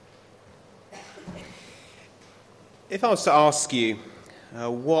If I was to ask you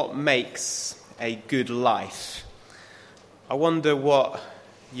what makes a good life, I wonder what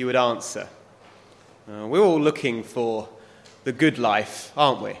you would answer. We're all looking for the good life,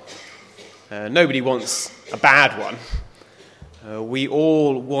 aren't we? Nobody wants a bad one. We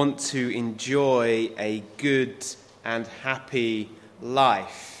all want to enjoy a good and happy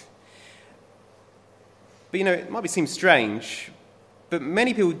life. But it might seem strange, but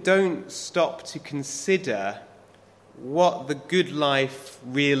many people don't stop to consider what the good life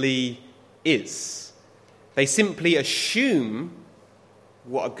really is. They simply assume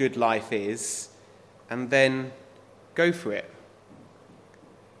what a good life is and then go for it.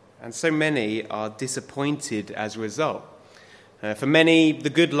 And so many are disappointed as a result. For many,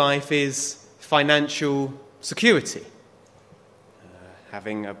 the good life is financial security,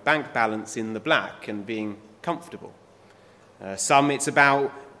 having a bank balance in the black and being comfortable. Some, it's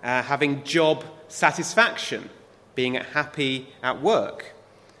about having job satisfaction, being happy at work.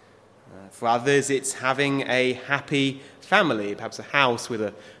 For others, it's having a happy family, perhaps a house with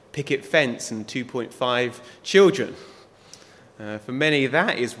a picket fence and 2.5 children. For many,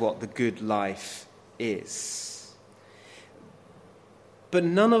 that is what the good life is. But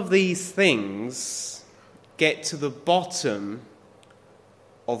none of these things get to the bottom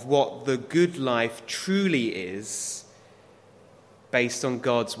of what the good life truly is based on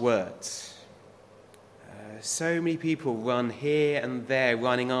God's word. So many people run here and there,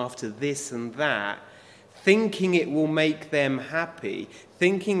 running after this and that, thinking it will make them happy,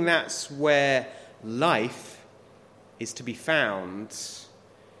 thinking that's where life is to be found.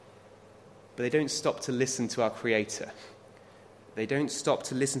 But they don't stop to listen to our Creator. They don't stop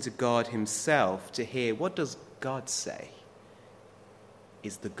to listen to God himself to hear, what does God say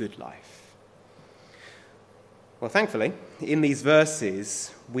is the good life? Well, thankfully, in these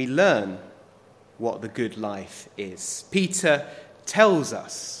verses, we learn what the good life is. Peter tells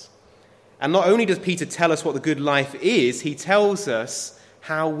us. And not only does Peter tell us what the good life is, he tells us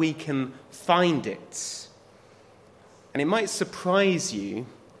how we can find it. And it might surprise you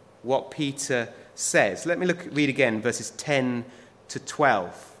what Peter says. Let me read again, verses 10 to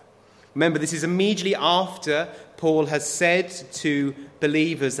 12. Remember, this is immediately after Paul has said to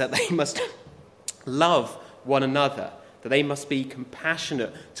believers that they must love one another, that they must be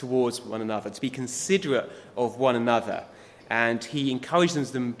compassionate towards one another, to be considerate of one another. And he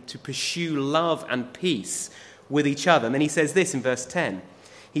encourages them to pursue love and peace with each other. And then he says this in verse 10.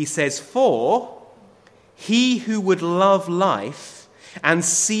 He says, "For he who would love life and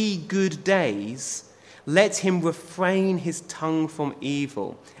see good days, let him refrain his tongue from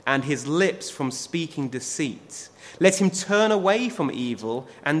evil and his lips from speaking deceit. Let him turn away from evil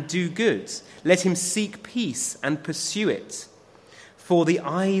and do good. Let him seek peace and pursue it. For the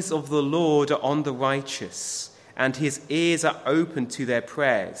eyes of the Lord are on the righteous, and his ears are open to their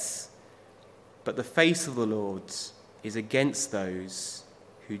prayers. But the face of the Lord is against those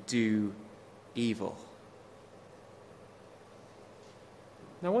who do evil."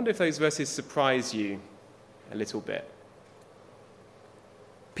 Now, I wonder if those verses surprise you a little bit.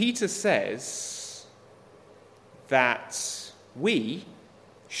 Peter says that we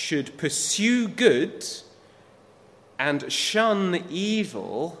should pursue good and shun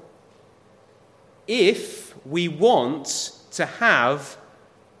evil if we want to have,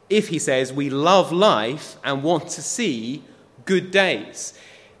 if he says we love life and want to see good days.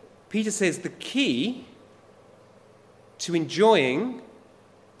 Peter says the key to enjoying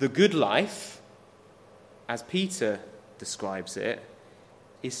the good life, as Peter describes it,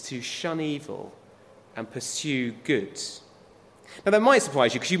 is to shun evil and pursue good. Now that might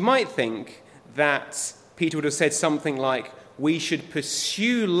surprise you, because you might think that Peter would have said something like, we should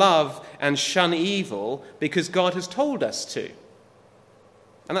pursue love and shun evil because God has told us to.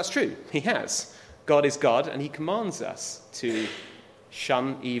 And that's true, he has. God is God, and he commands us to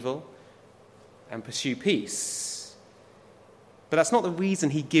shun evil and pursue peace. But that's not the reason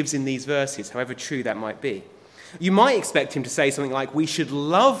he gives in these verses, however true that might be. You might expect him to say something like, we should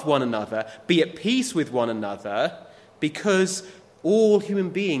love one another, be at peace with one another, because all human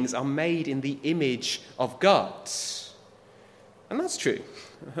beings are made in the image of God. And that's true.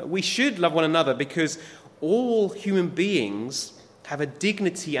 We should love one another because all human beings have a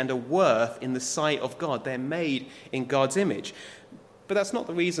dignity and a worth in the sight of God. They're made in God's image. But that's not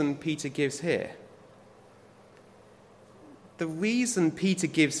the reason Peter gives here. The reason Peter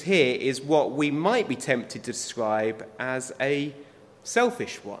gives here is what we might be tempted to describe as a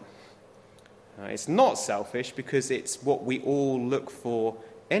selfish one. It's not selfish because it's what we all look for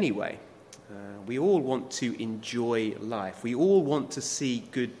anyway. We all want to enjoy life. We all want to see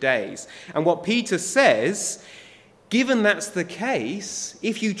good days. And what Peter says given that's the case,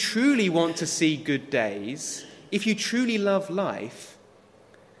 if you truly want to see good days, if you truly love life,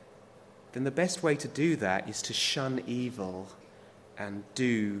 then the best way to do that is to shun evil and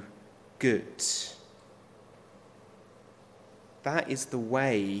do good. That is the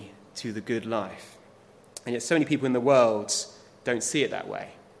way to the good life. And yet so many people in the world don't see it that way.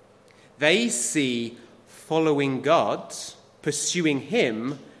 They see following God, pursuing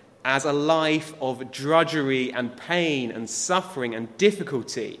him, as a life of drudgery and pain and suffering and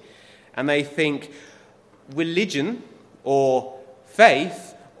difficulty. And they think religion or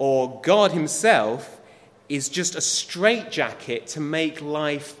faith or God himself is just a straitjacket to make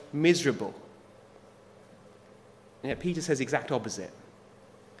life miserable. And yet Peter says the exact opposite.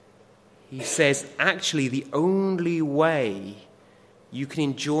 He says, actually, the only way you can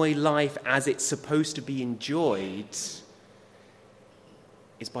enjoy life as it's supposed to be enjoyed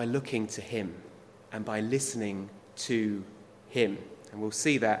is by looking to him and by listening to him. And we'll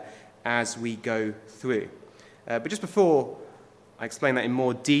see that as we go through. But just before I explain that in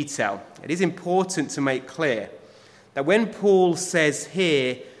more detail, it is important to make clear that when Paul says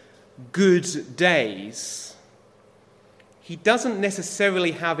here, good days, he doesn't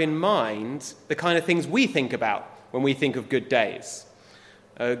necessarily have in mind the kind of things we think about when we think of good days.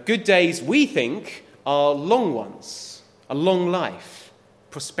 Good days, we think, are long ones, a long life,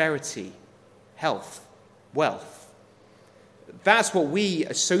 prosperity, health, wealth. That's what we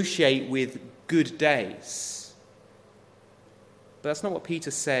associate with good days. But that's not what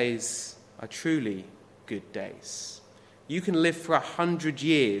Peter says are truly good days. You can live for 100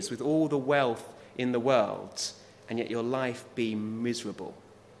 years with all the wealth in the world, and yet your life be miserable.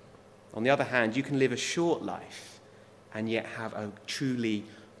 On the other hand, you can live a short life and yet have a truly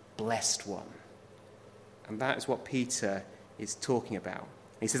blessed one. And that is what Peter is talking about.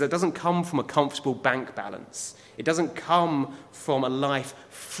 He says that doesn't come from a comfortable bank balance. It doesn't come from a life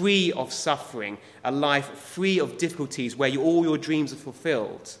free of suffering, a life free of difficulties where all your dreams are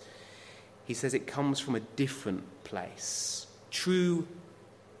fulfilled. He says it comes from a different place. True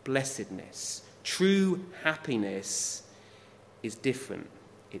blessedness, true happiness is different.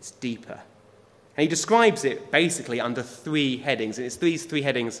 It's deeper. And he describes it basically under three headings. And it's these three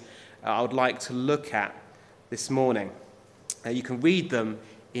headings I would like to look at this morning. You can read them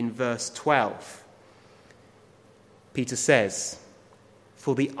in verse 12. Peter says,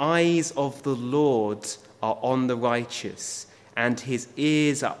 "For the eyes of the Lord are on the righteous, and his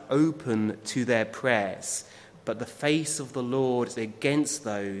ears are open to their prayers. But the face of the Lord is against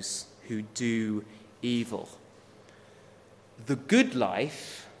those who do evil." The good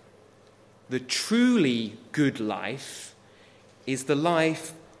life, the truly good life, is the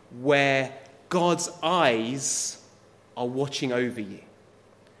life where God's eyes are watching over you.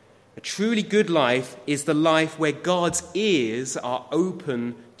 A truly good life is the life where God's ears are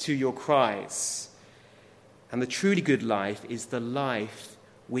open to your cries. And the truly good life is the life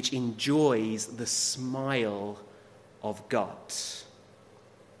which enjoys the smile of God.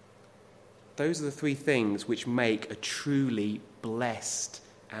 Those are the three things which make a truly blessed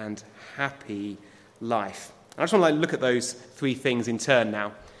and happy life. I just want to look at those three things in turn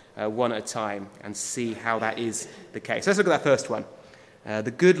now, one at a time, and see how that is the case. Let's look at that first one.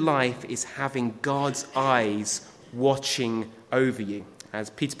 The good life is having God's eyes watching over you. As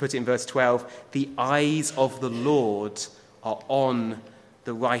Peter put it in verse 12, the eyes of the Lord are on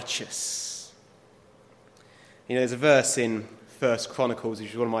the righteous. You know, there's a verse in 1 Chronicles, which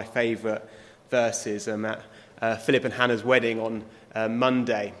is one of my favourite verses, at Philip and Hannah's wedding on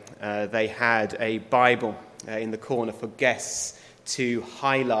Monday. They had a Bible in the corner for guests to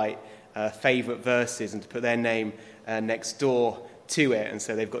highlight favourite verses and to put their name next door to it. And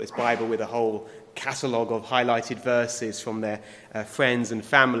so they've got this Bible with a whole catalogue of highlighted verses from their friends and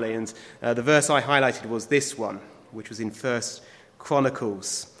family. And the verse I highlighted was this one, which was in 1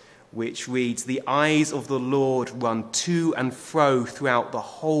 Chronicles, which reads, "The eyes of the Lord run to and fro throughout the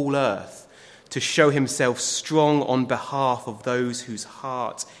whole earth to show himself strong on behalf of those whose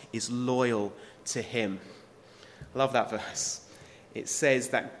heart is loyal to him." I love that verse. It says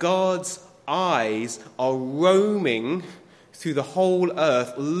that God's eyes are roaming through the whole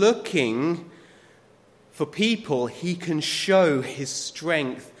earth, looking for people he can show his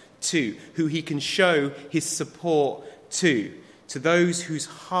strength to, who he can show his support to those whose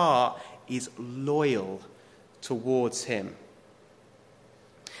heart is loyal towards him.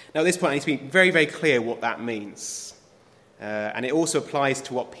 Now, at this point, I need to be very, very clear what that means. And it also applies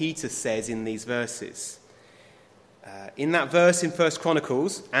to what Peter says in these verses. In that verse in 1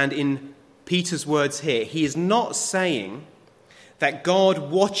 Chronicles, and in Peter's words here, he is not saying that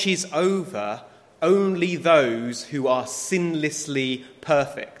God watches over only those who are sinlessly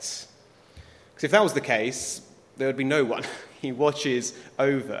perfect. Because if that was the case, there would be no one he watches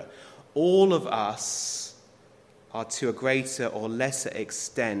over. All of us are to a greater or lesser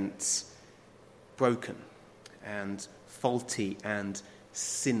extent broken and faulty and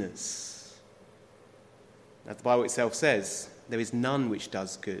sinners. As the Bible itself says, there is none which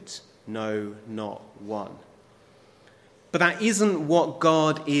does good, no, not one. But that isn't what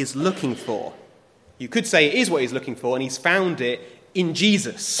God is looking for. You could say it is what he's looking for, and he's found it in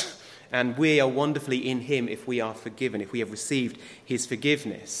Jesus. And we are wonderfully in him if we are forgiven, if we have received his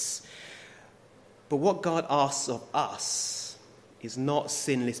forgiveness. But what God asks of us is not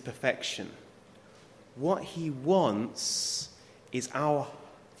sinless perfection. What he wants is our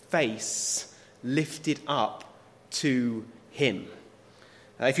face lifted up to him.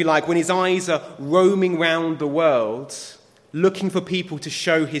 If you like, when his eyes are roaming round the world, looking for people to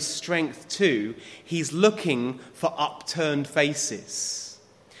show his strength to, he's looking for upturned faces.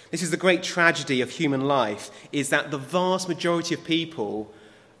 This is the great tragedy of human life, is that the vast majority of people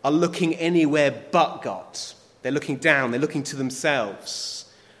are looking anywhere but God. They're looking down, they're looking to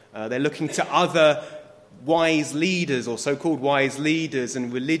themselves. They're looking to other wise leaders or so-called wise leaders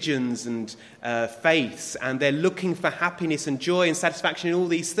and religions and faiths, and they're looking for happiness and joy and satisfaction in all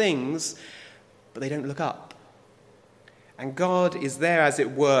these things, but they don't look up. And God is there, as it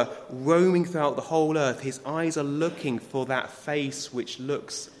were, roaming throughout the whole earth. His eyes are looking for that face which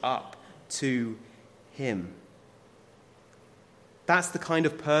looks up to him. That's the kind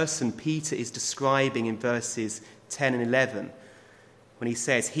of person Peter is describing in verses 10 and 11. When he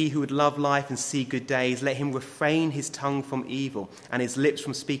says, he who would love life and see good days, let him refrain his tongue from evil and his lips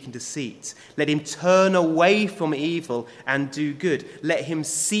from speaking deceit. Let him turn away from evil and do good. Let him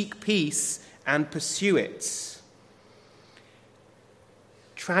seek peace and pursue it.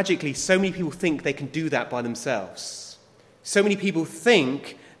 Tragically, so many people think they can do that by themselves. So many people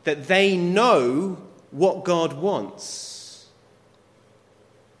think that they know what God wants.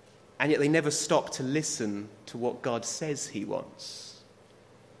 And yet they never stop to listen to what God says he wants.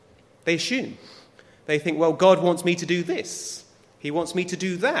 They assume. They think, well, God wants me to do this. He wants me to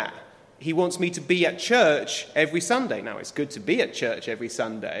do that. He wants me to be at church every Sunday. Now, it's good to be at church every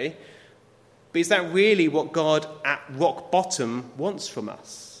Sunday, but is that really what God at rock bottom wants from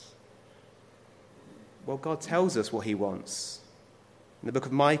us? Well, God tells us what he wants. In the book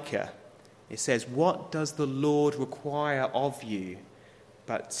of Micah, it says, what does the Lord require of you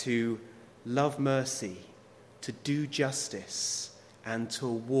but to love mercy, to do justice, and to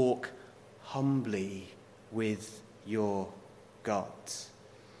walk humbly with your God?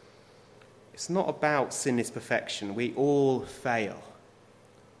 It's not about sinless perfection. We all fail.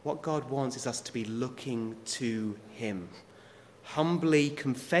 What God wants is us to be looking to him, humbly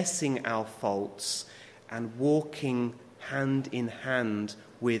confessing our faults and walking hand in hand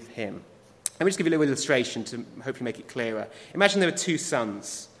with him. Let me just give you a little illustration to hopefully make it clearer. Imagine there are two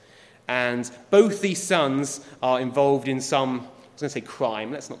sons, and both these sons are involved in some, I was going to say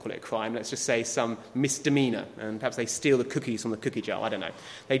crime, let's not call it a crime, let's just say some misdemeanor, and perhaps they steal the cookies from the cookie jar, I don't know.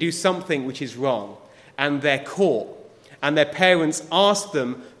 They do something which is wrong, and they're caught. And their parents asked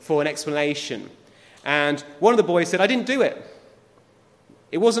them for an explanation. And one of the boys said, I didn't do it.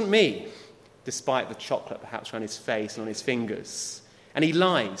 It wasn't me, despite the chocolate perhaps around his face and on his fingers. And he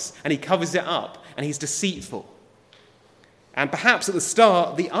lies, and he covers it up, and he's deceitful. And perhaps at the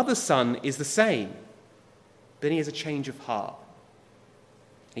start, the other son is the same. Then he has a change of heart.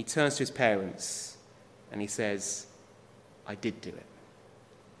 He turns to his parents, and he says, I did do it.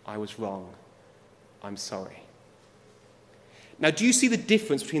 I was wrong. I'm sorry. Now, do you see the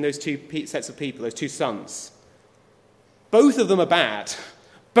difference between those two sets of people, those two sons? Both of them are bad.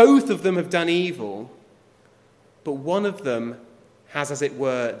 Both of them have done evil. But one of them has, as it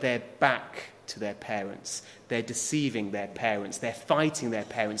were, their back to their parents. They're deceiving their parents. They're fighting their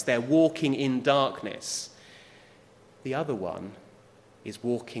parents. They're walking in darkness. The other one is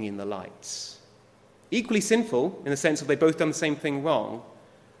walking in the light. Equally sinful in the sense of they've both done the same thing wrong,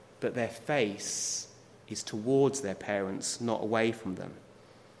 but their face is towards their parents, not away from them.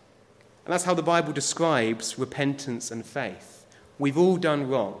 And that's how the Bible describes repentance and faith. We've all done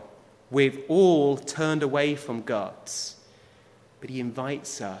wrong. We've all turned away from God. But he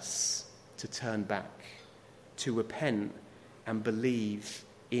invites us to turn back, to repent and believe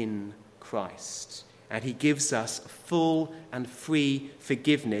in Christ. And he gives us full and free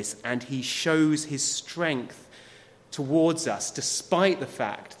forgiveness, and he shows his strength towards us despite the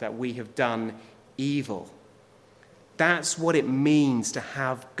fact that we have done evil. That's what it means to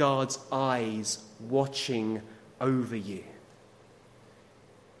have God's eyes watching over you.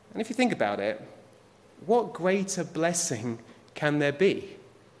 And if you think about it, what greater blessing can there be?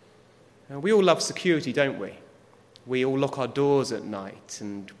 We all love security, don't we? We all lock our doors at night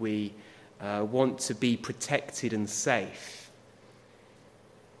and we want to be protected and safe.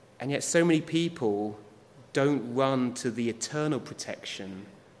 And yet so many people don't run to the eternal protection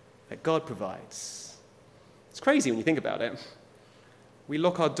that God provides. It's crazy when you think about it. We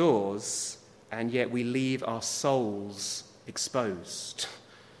lock our doors and yet we leave our souls exposed.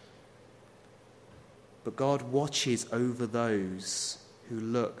 But God watches over those who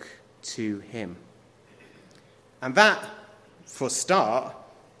look to him. And that, for a start,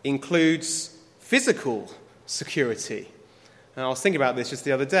 includes physical security. And I was thinking about this just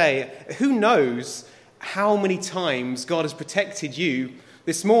the other day. Who knows how many times God has protected you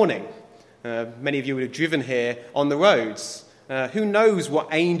this morning? Many of you would have driven here on the roads. Who knows what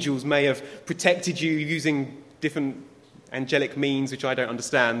angels may have protected you using different angelic means, which I don't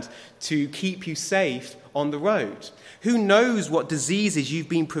understand, to keep you safe on the road? Who knows what diseases you've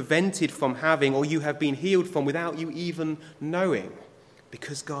been prevented from having or you have been healed from without you even knowing?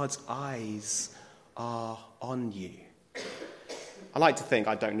 Because God's eyes are on you. I like to think,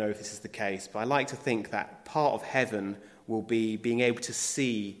 I don't know if this is the case, but I like to think that part of heaven will be being able to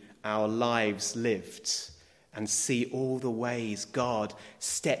see our lives lived and see all the ways God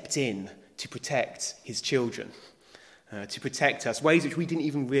stepped in to protect his children, to protect us, ways which we didn't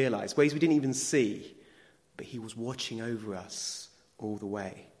even realize, ways we didn't even see, but he was watching over us all the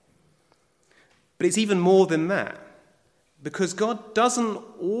way. But it's even more than that, because God doesn't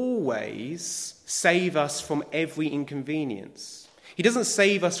always save us from every inconvenience. He doesn't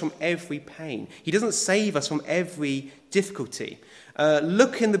save us from every pain. He doesn't save us from every difficulty.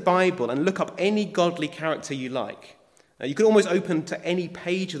 Look in the Bible and look up any godly character you like. You could almost open to any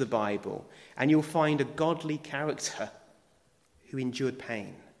page of the Bible and you'll find a godly character who endured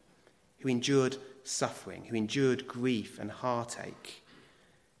pain, who endured suffering, who endured grief and heartache.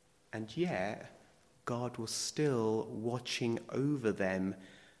 And yet, God was still watching over them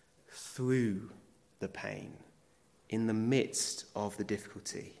through the pain, in the midst of the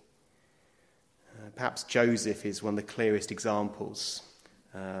difficulty. Perhaps Joseph is one of the clearest examples.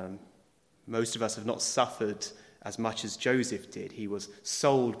 Most of us have not suffered as much as Joseph did. He was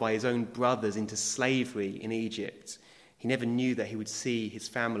sold by his own brothers into slavery in Egypt. He never knew that he would see his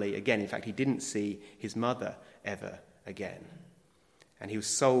family again. In fact, he didn't see his mother ever again. And he was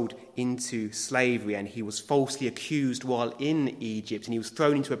sold into slavery and he was falsely accused while in Egypt and he was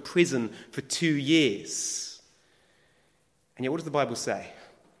thrown into a prison for 2 years. And yet what does the Bible say?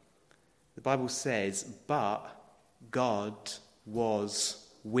 The Bible says, but God was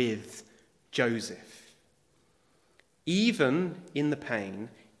with Joseph. Even in the pain,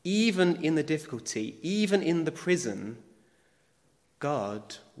 even in the difficulty, even in the prison,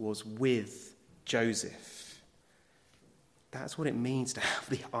 God was with Joseph. That's what it means to have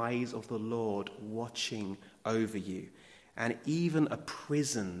the eyes of the Lord watching over you. And even a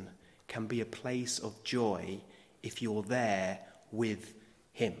prison can be a place of joy if you're there with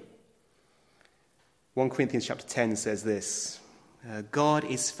him. 1 Corinthians chapter 10 says this, God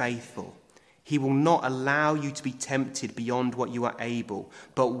is faithful. He will not allow you to be tempted beyond what you are able,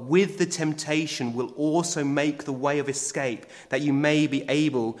 but with the temptation will also make the way of escape that you may be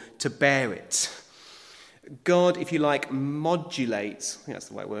able to bear it. God, if you like, modulates, I think that's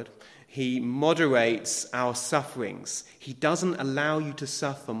the right word. He moderates our sufferings. He doesn't allow you to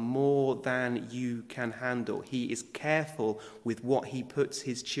suffer more than you can handle. He is careful with what he puts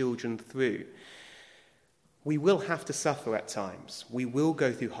his children through. We will have to suffer at times. We will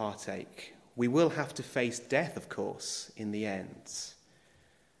go through heartache. We will have to face death, of course, in the end.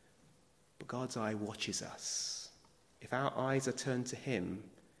 But God's eye watches us. If our eyes are turned to him,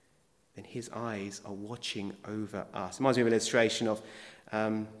 then his eyes are watching over us. It reminds me of an illustration of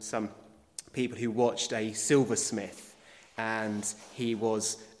some people who watched a silversmith and he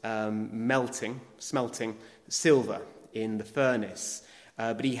was smelting silver in the furnace.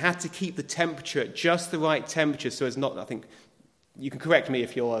 But he had to keep the temperature at just the right temperature so as not, I think, you can correct me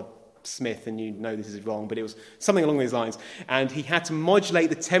if you're a smith and you know this is wrong, but it was something along those lines. And he had to modulate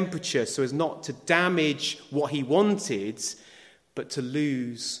the temperature so as not to damage what he wanted, but to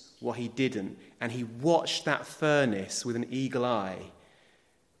lose what he didn't. And he watched that furnace with an eagle eye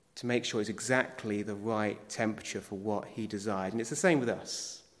to make sure it's exactly the right temperature for what he desired. And it's the same with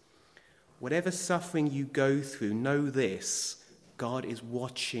us. Whatever suffering you go through, know this, God is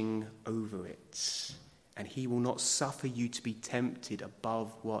watching over it. And he will not suffer you to be tempted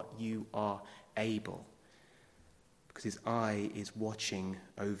above what you are able. Because his eye is watching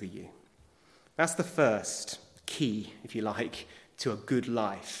over you. That's the first key, if you like, to a good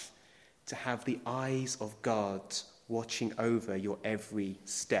life. to have the eyes of God watching over your every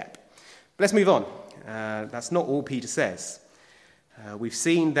step. But let's move on. That's not all Peter says. We've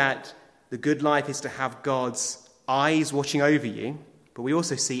seen that the good life is to have God's eyes watching over you, but we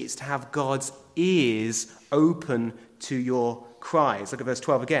also see it's to have God's ears open to your cries. Look at verse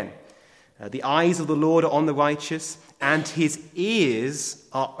 12 again. The eyes of the Lord are on the righteous, and his ears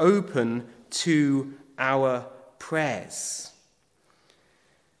are open to our prayers.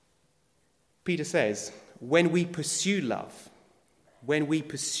 Peter says, when we pursue love, when we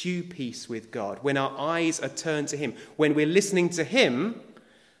pursue peace with God, when our eyes are turned to him, when we're listening to him,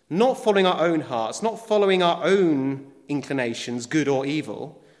 not following our own hearts, not following our own inclinations, good or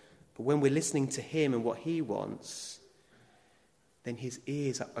evil, but when we're listening to him and what he wants, then his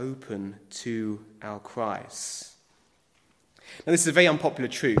ears are open to our cries. Now, this is a very unpopular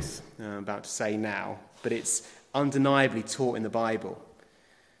truth I'm about to say now, but it's undeniably taught in the Bible.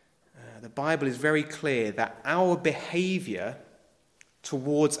 The Bible is very clear that our behavior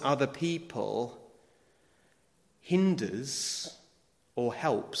towards other people hinders or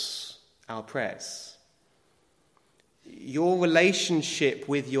helps our prayers. Your relationship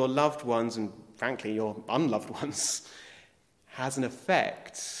with your loved ones, and frankly your unloved ones, has an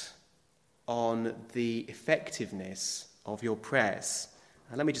effect on the effectiveness of your prayers.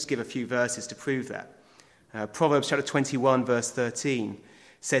 And let me just give a few verses to prove that. Proverbs chapter 21 verse 13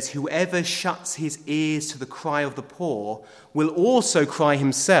 says, whoever shuts his ears to the cry of the poor will also cry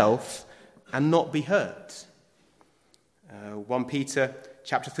himself and not be heard. 1 Peter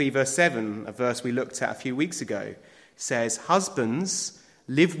chapter 3 verse 7, a verse we looked at a few weeks ago, says, husbands,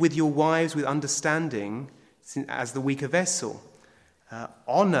 live with your wives with understanding as the weaker vessel.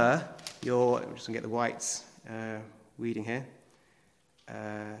 Honor your, I'm just going to get the right reading here.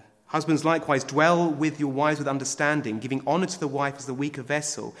 Husbands, likewise, dwell with your wives with understanding, giving honor to the wife as the weaker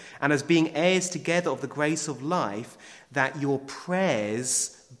vessel, and as being heirs together of the grace of life, that your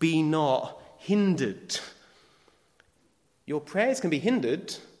prayers be not hindered. Your prayers can be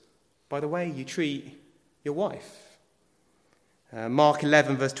hindered by the way you treat your wife. Mark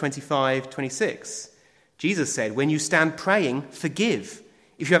 11, verse 25, 26. Jesus said, when you stand praying, forgive.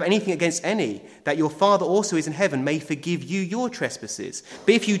 If you have anything against any, that your Father also is in heaven may forgive you your trespasses.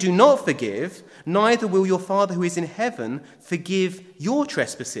 But if you do not forgive, neither will your Father who is in heaven forgive your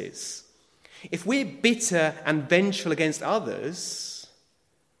trespasses. If we're bitter and vengeful against others,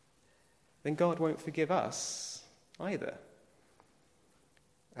 then God won't forgive us either.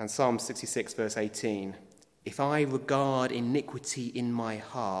 And Psalm 66, verse 18, if I regard iniquity in my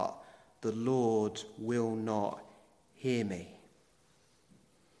heart, the Lord will not hear me.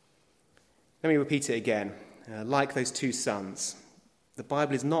 Let me repeat it again. Like those two sons, the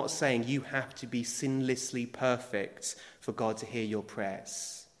Bible is not saying you have to be sinlessly perfect for God to hear your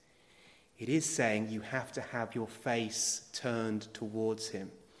prayers. It is saying you have to have your face turned towards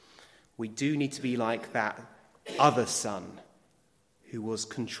him. We do need to be like that other son who was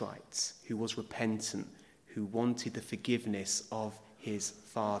contrite, who was repentant, who wanted the forgiveness of his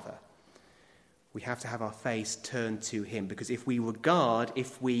father. We have to have our face turned to him, because if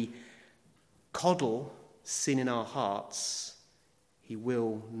we coddle sin in our hearts, he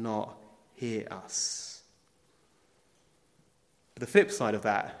will not hear us. But the flip side of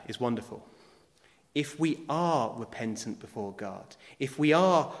that is wonderful. If we are repentant before God, if we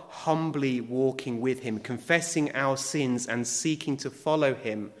are humbly walking with him, confessing our sins and seeking to follow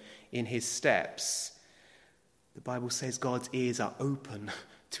him in his steps, the Bible says God's ears are open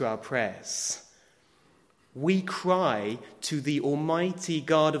to our prayers. We cry to the Almighty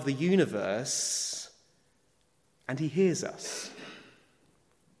God of the universe, and he hears us.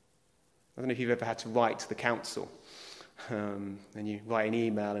 I don't know if you've ever had to write to the council, and you write an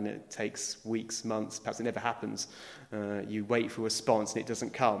email and it takes weeks, months, perhaps it never happens. You wait for a response and it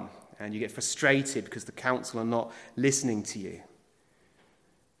doesn't come, and you get frustrated because the council are not listening to you.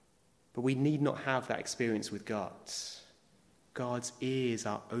 But we need not have that experience with God. God's ears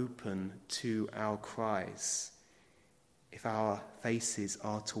are open to our cries if our faces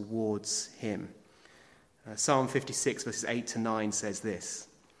are towards him. Psalm 56 verses 8 to 9 says this.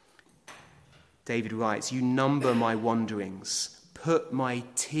 David writes, you number my wanderings, put my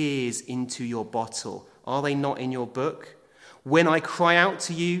tears into your bottle. Are they not in your book? When I cry out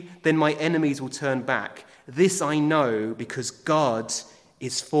to you, then my enemies will turn back. This I know because God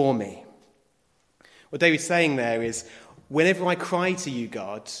is for me. What David's saying there is, whenever I cry to you,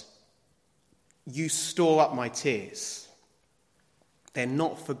 God, you store up my tears. They're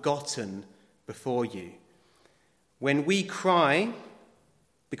not forgotten before you. When we cry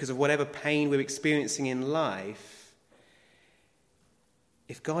because of whatever pain we're experiencing in life,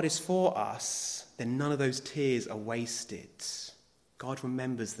 if God is for us, then none of those tears are wasted. God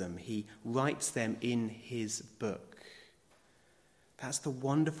remembers them. He writes them in his book. That's the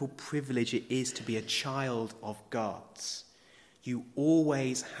wonderful privilege it is to be a child of God. You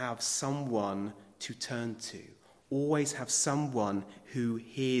always have someone to turn to. Always have someone who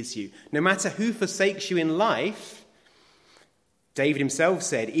hears you. No matter who forsakes you in life, David himself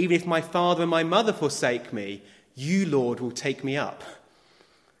said, even if my father and my mother forsake me, you, Lord, will take me up.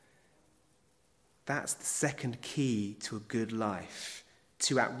 That's the second key to a good life.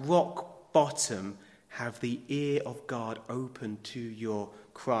 To at rock bottom have the ear of God open to your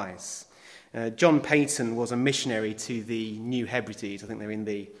cries. John Payton was a missionary to the New Hebrides. I think they're in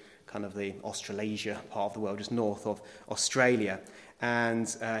the kind of the Australasia part of the world, just north of Australia. And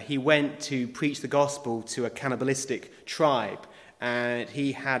he went to preach the gospel to a cannibalistic tribe. And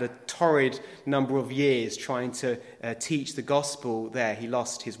he had a torrid number of years trying to teach the gospel there. He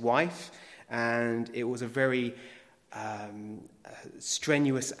lost his wife, and it was a very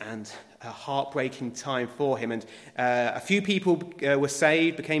strenuous and heartbreaking time for him. And a few people were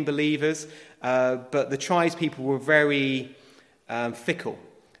saved, became believers, but the tribespeople were very fickle.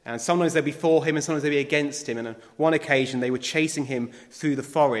 And sometimes they'd be for him and sometimes they'd be against him. And on one occasion they were chasing him through the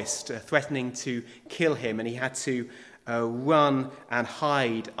forest, threatening to kill him. And he had to run and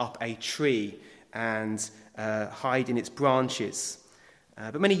hide up a tree and hide in its branches.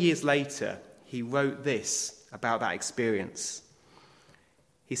 But many years later, he wrote this about that experience.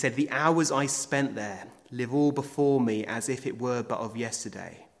 He said, "The hours I spent there live all before me as if it were but of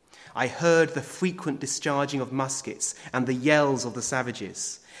yesterday. I heard the frequent discharging of muskets and the yells of the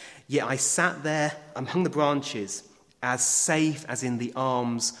savages. Yet I sat there among the branches as safe as in the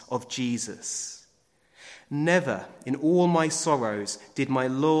arms of Jesus. Never in all my sorrows did my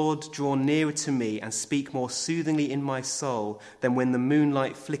Lord draw nearer to me and speak more soothingly in my soul than when the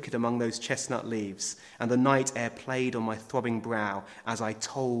moonlight flickered among those chestnut leaves and the night air played on my throbbing brow as I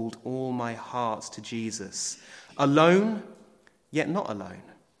told all my heart to Jesus. Alone, yet not alone.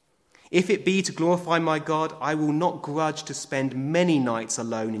 If it be to glorify my God, I will not grudge to spend many nights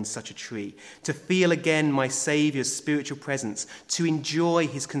alone in such a tree, to feel again my Saviour's spiritual presence, to enjoy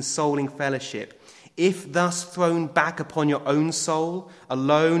his consoling fellowship. If thus thrown back upon your own soul,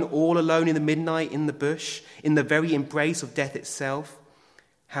 alone, all alone in the midnight, in the bush, in the very embrace of death itself,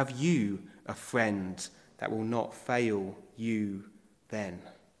 have you a friend that will not fail you then?"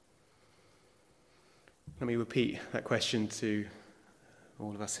 Let me repeat that question to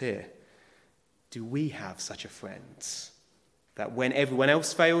all of us here. Do we have such a friend that when everyone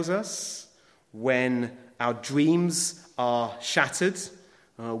else fails us, when our dreams are shattered,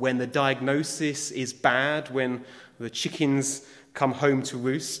 when the diagnosis is bad, when the chickens come home to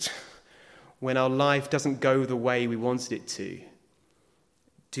roost, when our life doesn't go the way we wanted it to,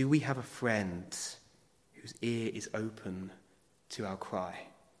 do we have a friend whose ear is open to our cry?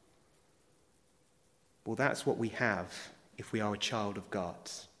 Well, that's what we have if we are a child of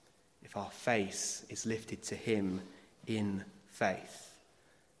God, if our face is lifted to him in faith.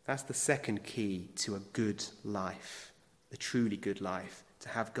 That's the second key to a good life, the truly good life, to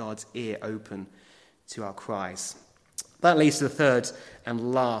have God's ear open to our cries. That leads to the third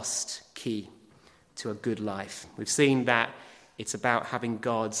and last key to a good life. We've seen that it's about having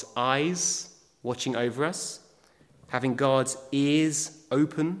God's eyes watching over us, having God's ears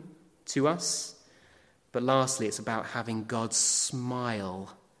open to us, but lastly, it's about having God's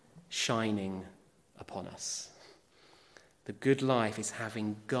smile shining upon us. The good life is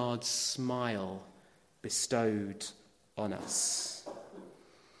having God's smile bestowed on us.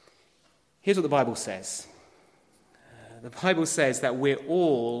 Here's what the Bible says. The Bible says that we're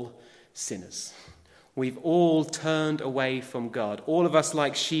all sinners. We've all turned away from God. All of us,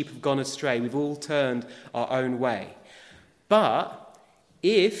 like sheep, have gone astray. We've all turned our own way. But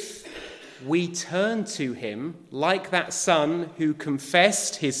if we turn to him like that son who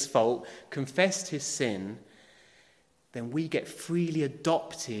confessed his fault, confessed his sin, then we get freely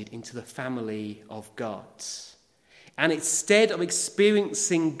adopted into the family of God. And instead of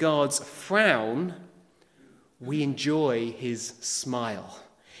experiencing God's frown, we enjoy his smile.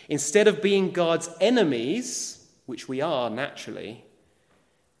 Instead of being God's enemies, which we are naturally,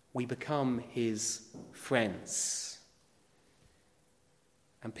 we become his friends.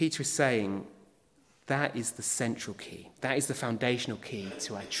 And Peter is saying that is the central key. That is the foundational key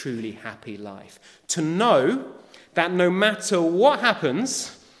to a truly happy life. To know that no matter what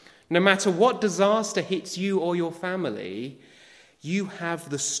happens, no matter what disaster hits you or your family, you have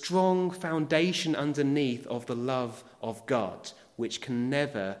the strong foundation underneath of the love of God, which can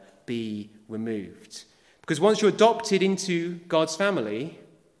never be removed. Because once you're adopted into God's family,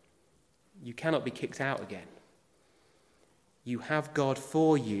 you cannot be kicked out again. You have God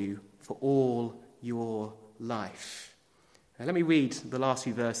for you for all your life. Now, let me read the last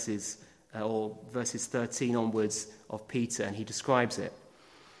few verses, or verses 13 onwards of Peter, and he describes it.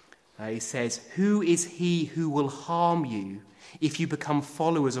 He says, "Who is he who will harm you if you become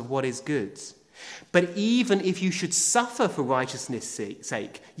followers of what is good? But even if you should suffer for righteousness'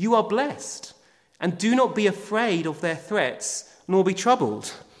 sake, you are blessed. And do not be afraid of their threats, nor be troubled."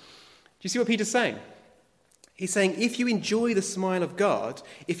 Do you see what Peter's saying? He's saying, if you enjoy the smile of God,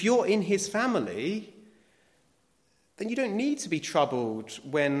 if you're in his family, then you don't need to be troubled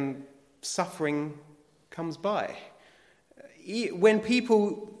when suffering comes by. When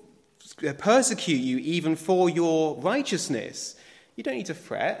people persecute you even for your righteousness, you don't need to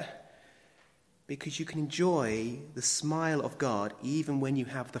fret, because you can enjoy the smile of God even when you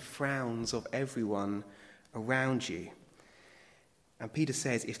have the frowns of everyone around you. And Peter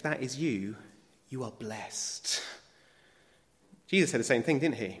says, if that is you, you are blessed. Jesus said the same thing,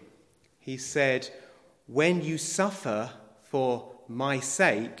 didn't he? He said, when you suffer for my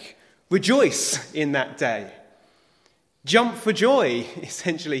sake, rejoice in that day. Jump for joy,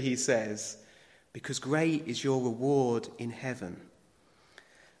 essentially, he says, because great is your reward in heaven.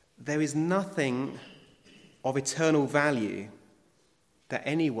 There is nothing of eternal value that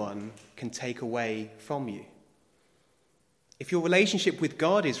anyone can take away from you. If your relationship with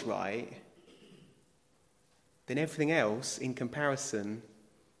God is right, then everything else in comparison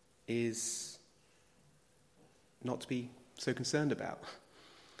is not to be so concerned about.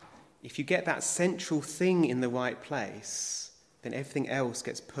 If you get that central thing in the right place, then everything else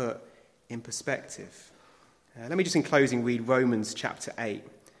gets put in perspective. Let me just in closing read Romans chapter 8,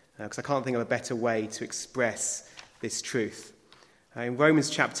 because I can't think of a better way to express this truth. In Romans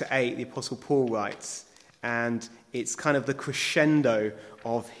chapter 8, the Apostle Paul writes, and it's kind of the crescendo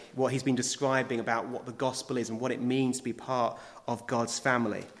of what he's been describing about what the gospel is and what it means to be part of God's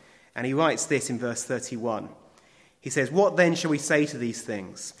family. And he writes this in verse 31. He says, "What then shall we say to these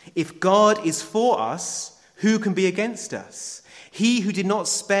things? If God is for us, who can be against us? He who did not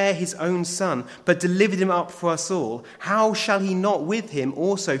spare his own son, but delivered him up for us all, how shall he not with him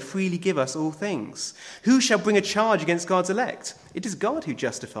also freely give us all things? Who shall bring a charge against God's elect? It is God who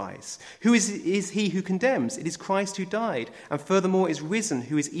justifies. Who is he who condemns? It is Christ who died, and furthermore is risen,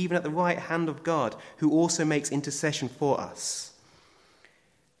 who is even at the right hand of God, who also makes intercession for us.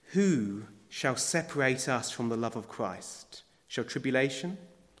 Who shall separate us from the love of Christ? Shall tribulation,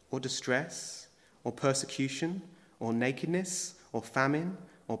 or distress, or persecution, or nakedness, or famine,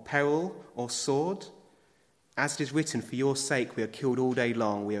 or peril, or sword? As it is written, for your sake we are killed all day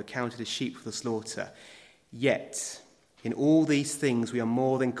long, we are counted as sheep for the slaughter. Yet in all these things we are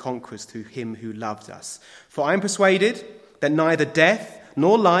more than conquerors through him who loved us. For I am persuaded that neither death,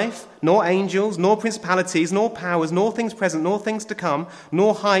 nor life, nor angels, nor principalities, nor powers, nor things present, nor things to come,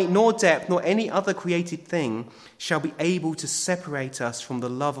 nor height, nor depth, nor any other created thing shall be able to separate us from the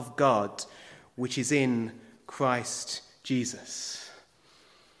love of God, which is in Christ Jesus."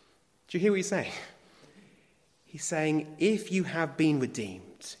 Do you hear what he's saying? He's saying, if you have been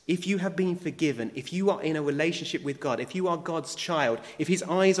redeemed, if you have been forgiven, if you are in a relationship with God, if you are God's child, if his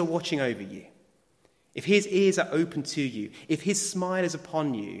eyes are watching over you, if his ears are open to you, if his smile is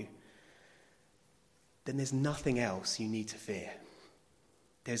upon you, then there's nothing else you need to fear.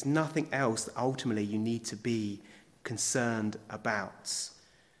 There's nothing else that ultimately you need to be concerned about,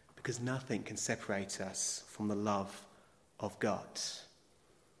 because nothing can separate us from the love of God.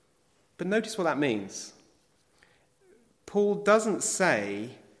 But notice what that means. Paul doesn't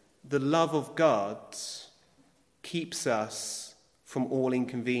say the love of God keeps us from all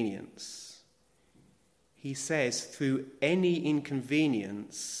inconvenience. He says, through any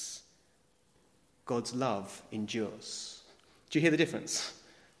inconvenience, God's love endures. Do you hear the difference?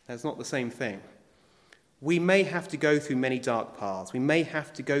 That's not the same thing. We may have to go through many dark paths. We may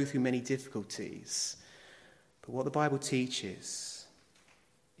have to go through many difficulties. But what the Bible teaches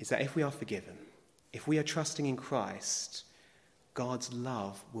is that if we are forgiven, if we are trusting in Christ, God's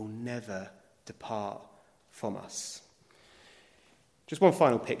love will never depart from us. Just one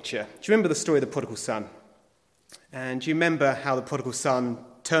final picture. Do you remember the story of the prodigal son? And do you remember how the prodigal son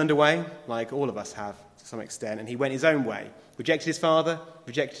turned away, like all of us have to some extent, and he went his own way, rejected his father,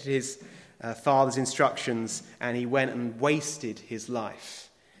 rejected his father's instructions, and he went and wasted his life.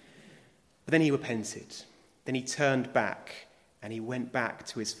 But then he repented. Then he turned back, and he went back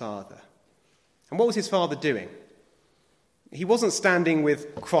to his father. And what was his father doing? He wasn't standing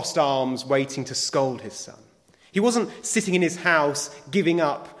with crossed arms waiting to scold his son. He wasn't sitting in his house giving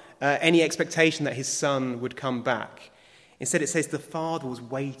up any expectation that his son would come back. Instead, it says the father was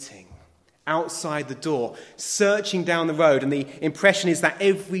waiting outside the door, searching down the road. And the impression is that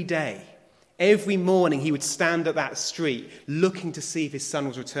every day, every morning, he would stand at that street looking to see if his son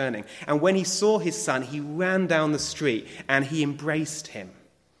was returning. And when he saw his son, he ran down the street and he embraced him.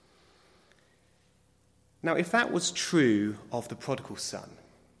 Now, if that was true of the prodigal son,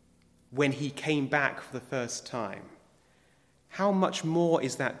 when he came back for the first time, how much more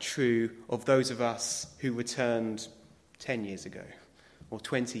is that true of those of us who returned 10 years ago or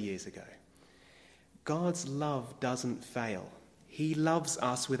 20 years ago? God's love doesn't fail. He loves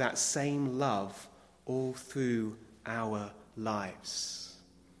us with that same love all through our lives.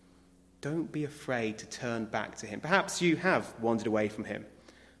 Don't be afraid to turn back to him. Perhaps you have wandered away from him.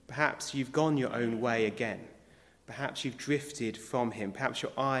 Perhaps you've gone your own way again. Perhaps you've drifted from him. Perhaps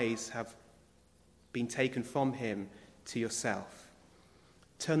your eyes have been taken from him to yourself.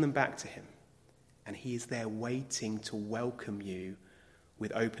 Turn them back to him, and he is there waiting to welcome you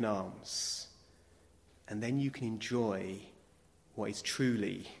with open arms. And then you can enjoy what is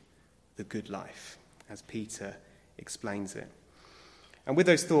truly the good life, as Peter explains it. And with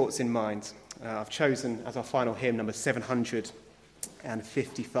those thoughts in mind, I've chosen as our final hymn number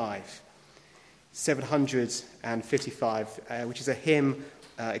 755. 755, which is a hymn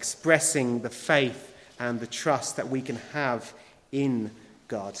expressing the faith and the trust that we can have in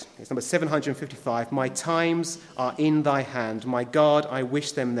God. It's number 755. My times are in thy hand. My God, I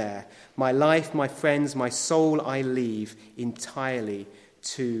wish them there. My life, my friends, my soul I leave entirely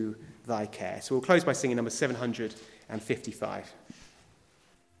to thy care. So we'll close by singing number 755.